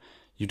situation, but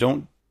you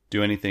don't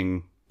do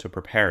anything to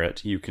prepare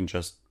it. You can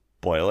just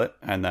boil it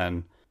and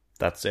then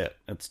that's it.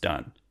 It's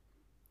done.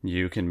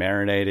 You can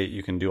marinate it.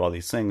 You can do all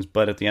these things,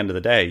 but at the end of the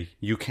day,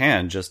 you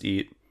can just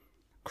eat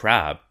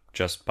crab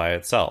just by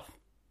itself.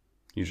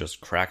 You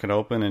just crack it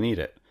open and eat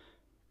it.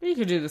 You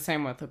could do the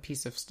same with a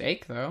piece of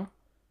steak, though.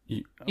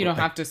 You don't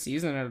have to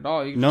season it at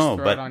all. You can just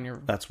throw it on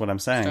your that's what I'm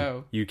saying.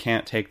 stove. You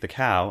can't take the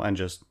cow and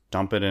just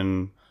dump it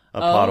in a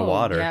pot of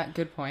water. Yeah,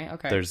 good point.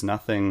 Okay. There's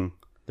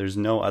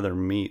no other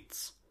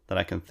meats that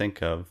I can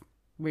think of.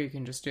 Where you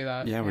can just do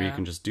that. Yeah, where you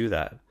can just do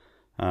that.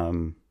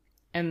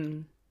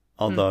 And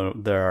although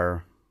there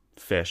are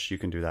fish you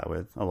can do that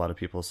with. A lot of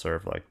people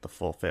serve like the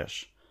full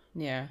fish.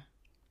 Yeah.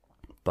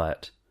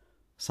 But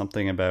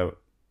something about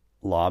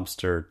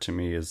lobster to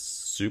me is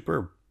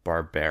super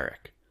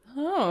barbaric.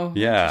 Oh,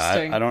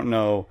 yeah. I don't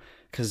know,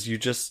 because you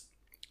just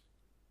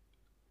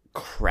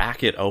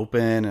crack it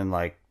open and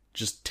like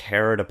just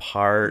tear it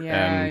apart.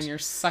 Yeah, and you're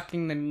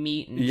sucking the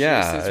meat and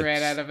juices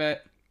right out of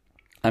it.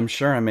 I'm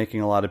sure I'm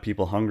making a lot of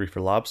people hungry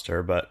for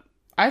lobster, but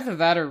either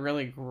that or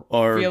really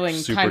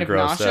feeling kind of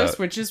nauseous,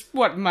 which is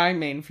what my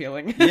main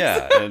feeling is.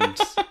 Yeah, and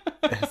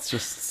it's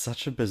just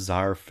such a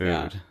bizarre food.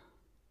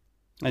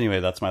 Yeah. Anyway,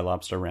 that's my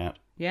lobster rant.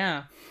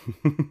 Yeah.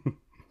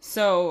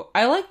 So,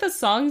 I like the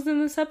songs in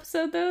this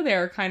episode, though. They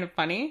are kind of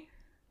funny.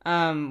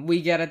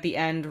 We get at the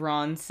end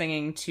Ron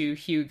singing to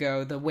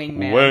Hugo the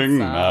Wingman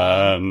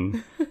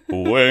song.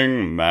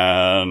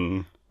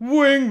 Wingman.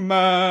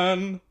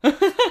 Wingman.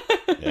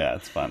 Yeah,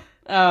 it's fun.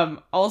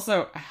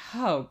 Also,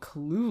 how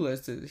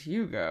clueless is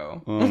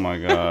Hugo? Oh my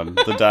god.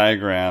 The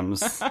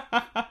diagrams.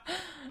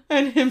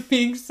 And him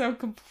being so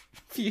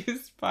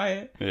confused by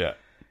it. Yeah.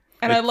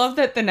 And I love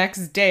that the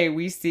next day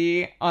we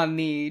see on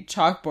the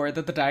chalkboard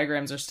that the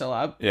diagrams are still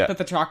up. Yeah. But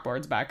the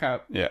chalkboard's back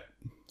up. Yeah.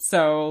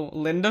 So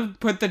Linda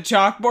put the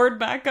chalkboard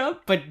back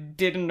up, but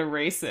didn't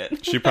erase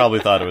it. She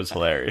probably thought it was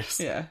hilarious.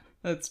 Yeah,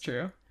 that's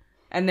true.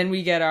 And then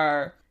we get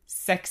our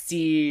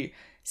sexy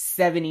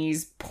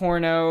 70s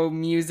porno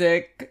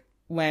music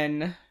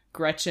when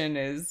Gretchen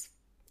is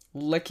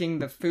licking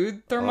the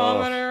food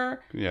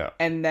thermometer. Yeah.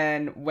 And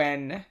then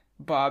when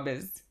Bob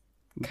is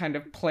kind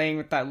of playing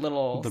with that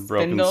little The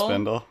broken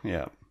spindle.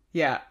 Yeah.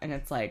 Yeah, and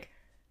it's like,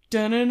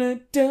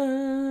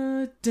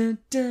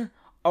 da-na-na-da-da-da.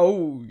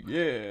 Oh,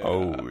 yeah.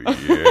 Oh,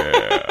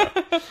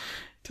 yeah.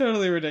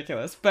 Totally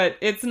ridiculous. But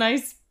it's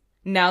nice,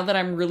 now that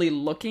I'm really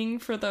looking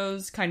for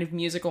those kind of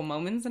musical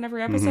moments in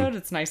every episode,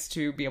 it's nice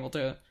to be able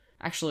to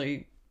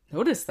actually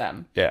notice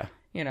them, Yeah.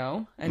 you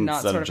know, and Instead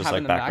not sort of of just, have like,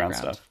 in the background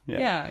background. stuff. Yeah.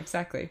 Yeah,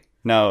 exactly.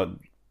 Now,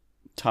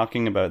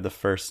 talking about the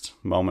first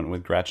moment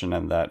with Gretchen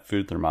and that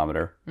food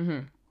thermometer,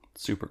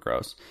 super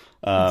gross.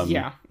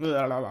 Yeah.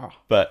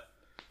 But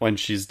when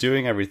she's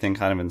doing everything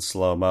kind of in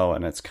slow-mo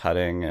and it's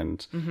cutting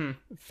and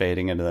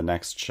fading into the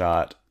next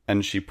shot,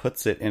 and she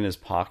puts it in his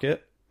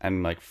pocket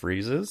and, like,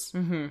 freezes,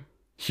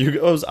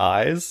 Hugo's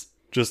eyes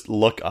just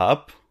look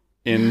up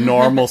in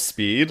normal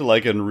speed,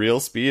 like in real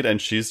speed,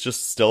 and she's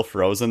just still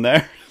frozen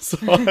there. So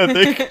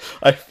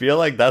I feel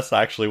like that's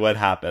actually what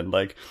happened.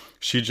 Like,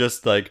 she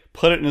just, like,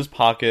 put it in his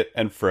pocket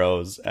and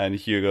froze, and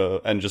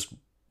just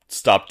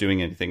stopped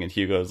doing anything, and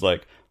Hugo's,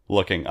 like,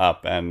 looking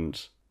up, and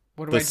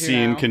What do the I do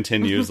scene now?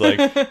 continues, like,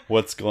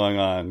 what's going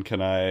on?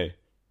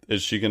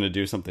 Is she gonna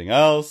do something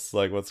else?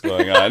 Like, what's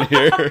going on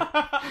here?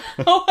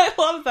 Oh, I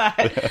love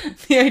that.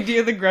 The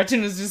idea that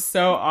Gretchen is just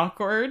so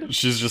awkward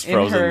She's just in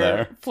frozen her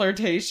there.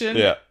 flirtation.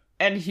 Yeah.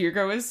 And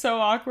Hugo is so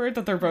awkward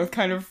that they're both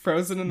kind of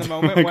frozen in the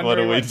moment, Like, what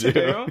wondering do we what to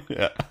do? do.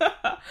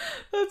 Yeah.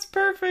 That's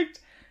perfect.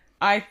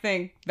 I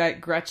think that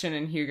Gretchen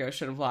and Hugo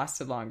should have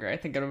lasted longer. I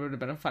think it would have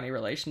been a funny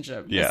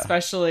relationship. Yeah.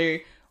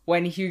 Especially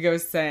when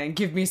Hugo's saying,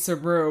 give me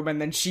some room,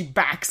 and then she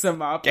backs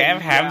him up.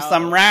 and yells.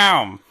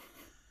 room.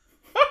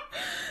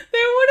 They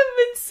would have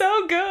been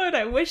so good.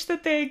 I wish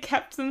that they had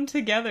kept them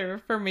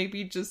together for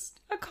maybe just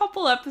a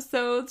couple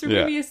episodes or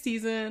Yeah. maybe a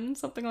season,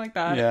 something like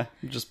that. Yeah,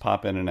 just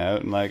pop in and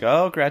out and like,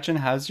 oh, Gretchen,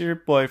 how's your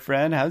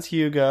boyfriend? How's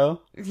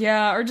Hugo?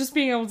 Yeah, or just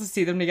being able to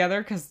see them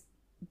together because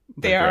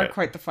they They're are great.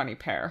 quite the funny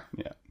pair.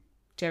 Yeah.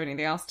 Do you have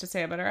anything else to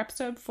say about our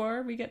episode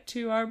before we get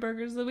to our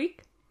burgers of the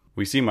week?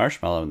 We see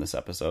Marshmallow in this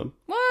episode.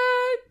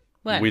 What?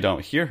 When? We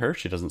don't hear her.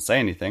 She doesn't say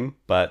anything.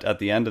 But at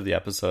the end of the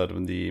episode,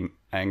 when the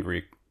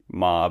angry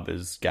mob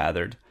is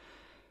gathered,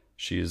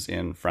 she's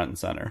in front and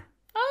center.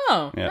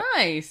 Oh, Yeah.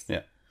 nice.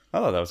 Yeah. I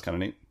thought that was kind of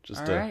neat.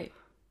 Just All to right.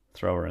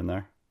 throw her in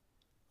there.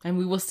 And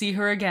we will see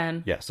her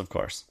again. Yes, of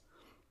course.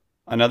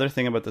 Another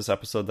thing about this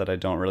episode that I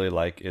don't really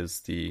like is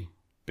the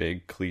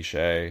big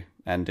cliche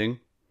ending.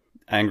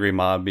 Angry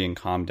mob being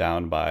calmed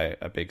down by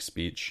a big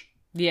speech.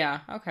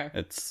 Yeah, okay.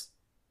 It's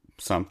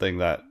something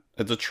that,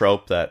 it's a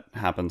trope that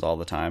happens all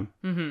the time.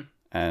 Mm-hmm.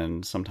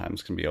 And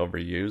sometimes can be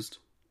overused.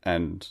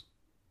 And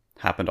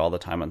happened all the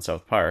time on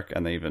South Park.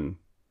 And they even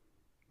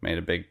made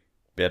a big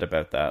bit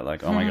about that.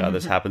 Like, oh my god,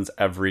 this happens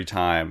every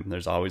time.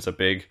 There's always a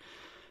big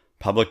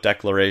public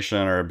declaration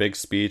or a big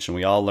speech, and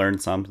we all learn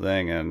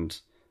something, and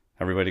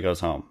everybody goes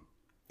home.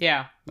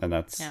 Yeah, And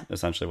that's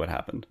essentially what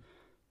happened.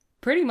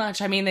 pretty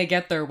much. I mean, they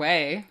get their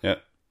way. Yeah.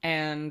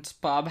 And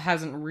Bob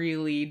hasn't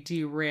really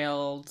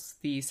derailed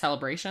the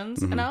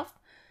celebrations enough.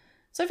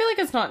 So I feel like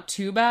it's not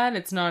too bad.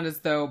 It's not as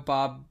though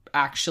Bob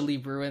actually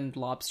ruined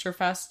Lobster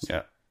Fest.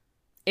 Yeah.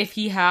 If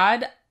he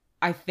had,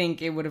 I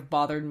think it would have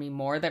bothered me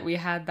more that we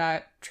had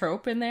that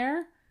trope in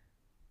there.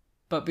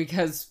 But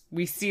because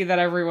we see that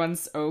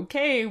everyone's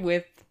okay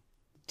with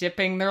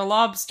dipping their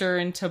lobster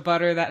into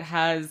butter that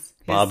has his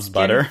Bob's skin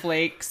butter.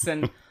 flakes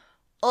and...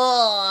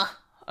 Ugh.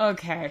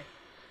 Okay.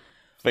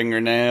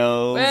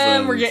 Fingernails.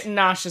 And we're getting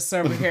nauseous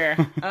over here.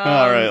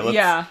 all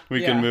right,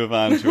 we can move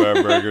on to our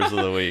burgers of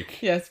the week.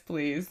 Yes,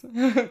 please.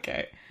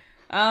 Okay.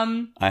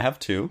 I have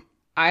two.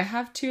 I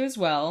have two as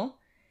well.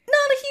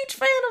 Not a huge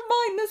fan of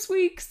mine this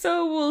week,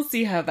 so we'll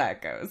see how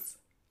that goes.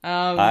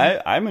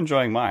 I'm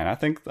enjoing mine. I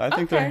think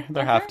Okay,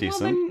 they're half well,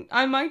 decent. then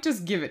I might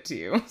just give it to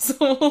you,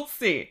 so we'll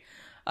see.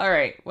 All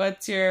right,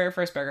 what's your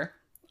first burger?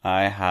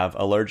 I have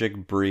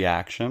allergic brie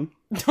action.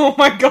 Oh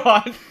my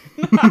god.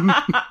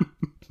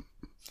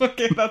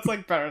 Okay, that's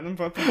like better than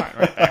both of mine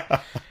right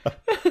there.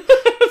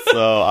 So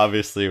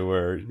obviously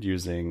we're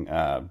using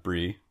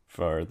brie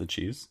for the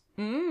cheese.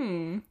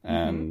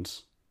 And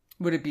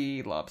Would it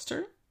be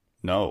lobster?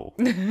 no,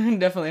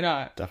 Definitely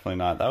not. definitely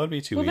not. That would be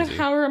too Well, easy. then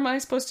how am I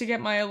supposed to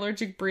get my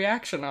allergic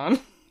reaction on?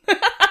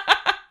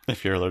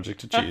 If you're allergic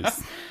to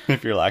cheese.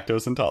 If you're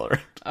lactose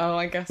intolerant. Oh,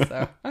 I guess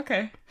so.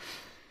 Okay.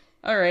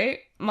 All right.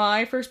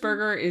 My first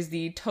burger is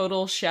the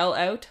Total Shell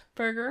Out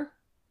burger.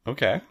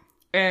 Okay.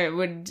 It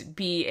would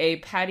be a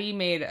patty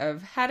made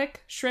of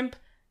haddock, shrimp,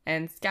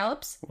 and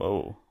scallops.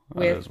 Whoa. That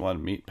With- is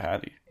one meat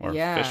patty. Or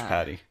Yeah. fish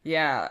patty.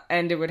 Yeah,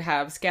 and it would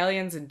have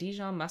scallions and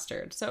Dijon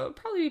mustard, so it would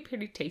probably be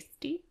pretty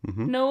tasty.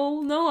 No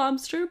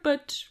lobster,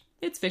 but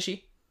it's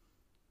fishy.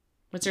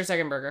 What's your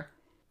second burger?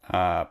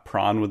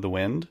 Prawn with the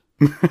wind.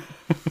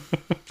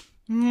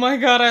 My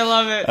God, I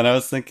love it. And I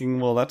was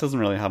thinking, well, that doesn't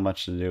really have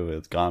much to do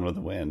with Gone with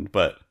the Wind,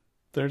 but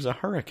there's a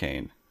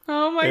hurricane.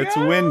 Oh my God. It's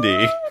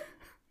windy.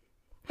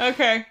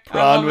 Okay.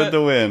 Prawn with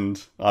the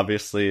Wind.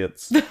 Obviously,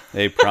 it's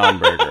a prawn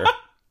burger.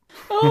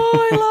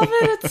 Oh, I love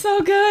it. It's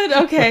so good.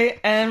 Okay,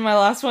 and my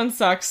last one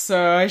sucks,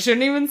 so I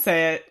shouldn't even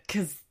say it,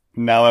 because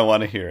Now I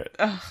want to hear it.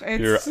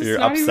 it's You're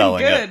not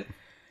upselling even good. it.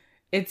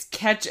 It's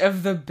Catch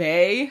of the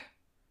Bay,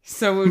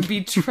 so it would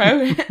be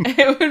trout.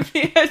 It would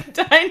be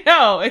I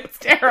know, it's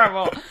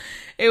terrible.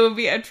 It would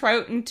be a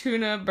trout and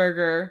tuna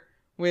burger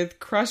with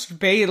crushed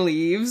bay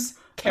leaves,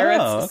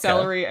 carrots, Oh, okay.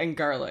 celery, and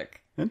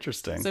garlic.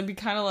 Interesting. So it'd be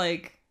kind of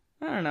like,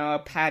 I don't know, a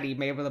patty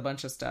made with a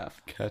bunch of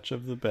stuff. Catch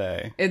of the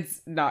Bay.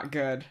 It's not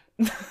good.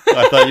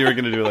 I thought you were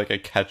going to do like a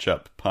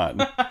ketchup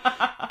pun.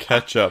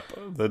 Ketchup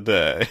the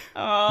day.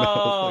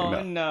 Oh,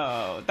 like,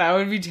 no. That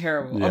would be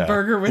terrible. Yeah, A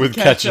burger with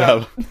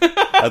ketchup.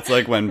 That's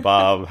like when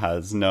Bob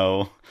has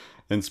no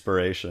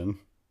inspiration.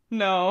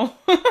 No.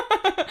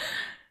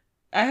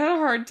 I had a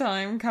hard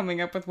time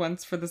coming up with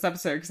ones for this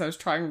episode because I was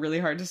trying really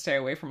hard to stay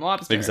away from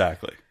lobster.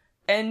 Exactly.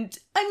 And,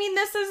 I mean,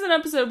 this is an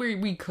episode where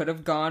we could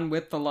have gone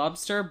with the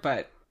lobster,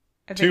 but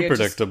I think Too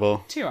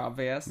predictable. too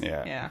obvious.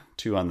 Yeah.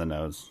 Too on the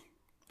nose.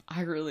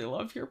 I really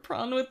love your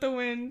Prawn with the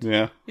Wind.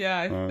 Yeah. Yeah,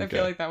 I Okay.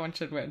 feel like that one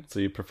should win. So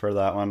you prefer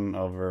that one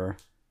over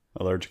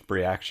allergic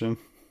reaction?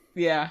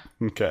 Yeah.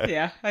 Okay.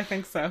 Yeah, I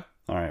think so.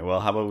 All right. Well,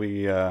 how about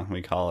we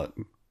call it?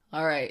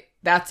 All right.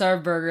 That's our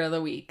burger of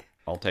the week.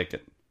 I'll take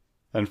it.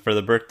 And for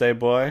the birthday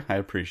boy, I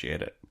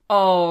appreciate it.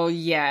 Oh,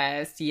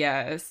 yes,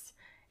 yes.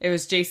 It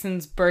was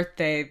Jason's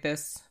birthday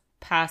this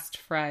past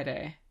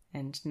Friday.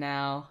 And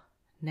now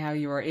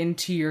you are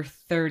into your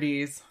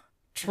 30s.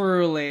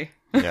 Truly.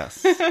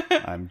 Yes.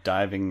 I'm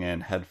diving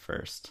in head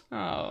first. Oh.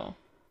 All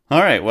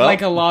right. Well,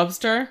 Like a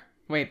lobster?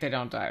 Wait, they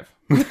don't dive.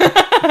 on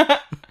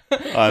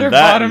They're that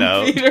bottom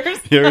note, feeders.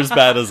 you're as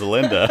bad as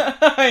Linda.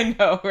 I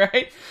know,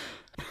 right?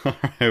 All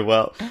right,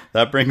 well,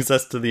 that brings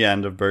us to the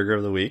end of Burger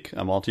of the Week,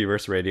 a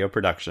Multiverse Radio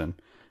production.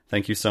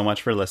 Thank you so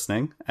much for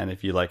listening, and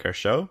if you like our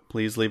show,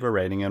 please leave a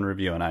rating and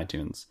review on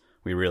iTunes.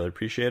 We really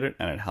appreciate it,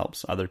 and it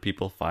helps other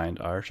people find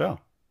our show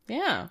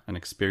Yeah. and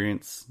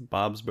experience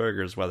Bob's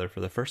Burgers, whether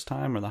for the first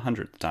time or the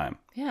 100th time.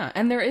 Yeah,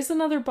 and there is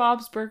another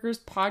Bob's Burgers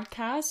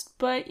podcast,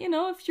 but,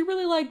 if you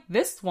really like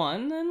this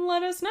one, then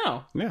let us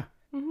know. Yeah.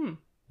 Mm-hmm.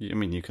 I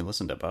mean, you can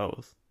listen to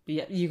both.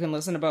 Yeah, you can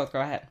listen to both. Go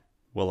ahead.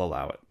 We'll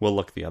allow it. We'll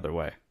look the other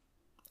way.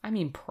 I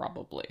mean,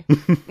 probably.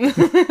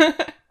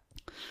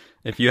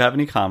 If you have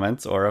any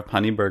comments or a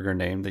punny burger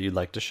name that you'd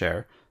like to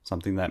share,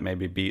 something that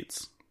maybe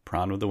beats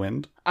Prawn with the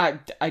Wind. I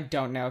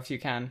don't know if you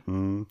can.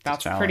 It's a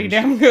That's challenge. pretty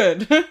damn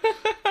good.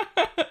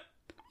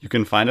 You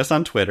can find us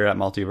on Twitter at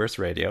Multiverse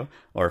Radio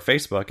or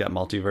Facebook at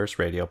Multiverse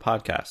Radio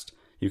Podcast.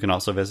 You can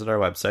also visit our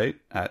website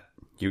at,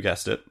 you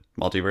guessed it,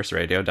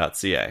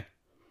 multiverseradio.ca.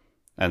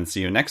 And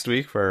see you next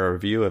week for a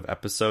review of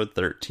episode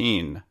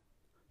 13,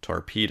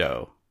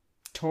 Torpedo.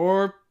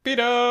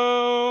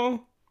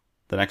 Torpedo!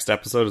 The next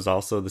episode is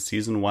also the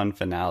season 1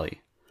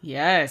 finale.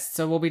 Yes,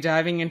 so we'll be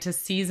diving into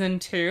season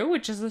 2,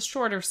 which is a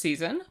shorter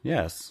season.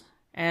 Yes.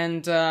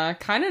 And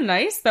kind of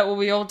nice that we'll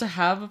be able to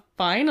have,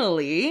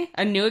 finally,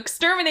 a new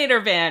Exterminator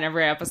van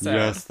every episode.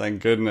 Yes,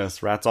 thank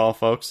goodness. Rats All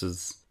Folks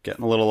is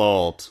getting a little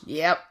old.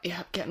 Yep,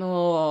 getting a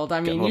little old. I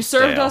mean, little you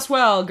served stale. us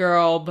well,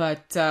 girl,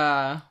 but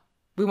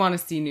we want to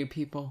see new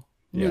people.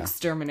 New Yeah.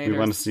 exterminators. We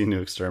want to see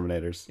new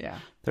exterminators. Yeah,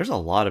 There's a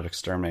lot of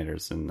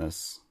exterminators in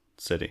this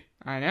city.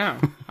 I know.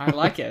 I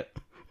like it.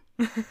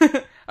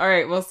 All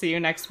right, we'll see you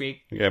next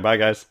week. Okay, bye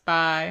guys.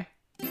 Bye.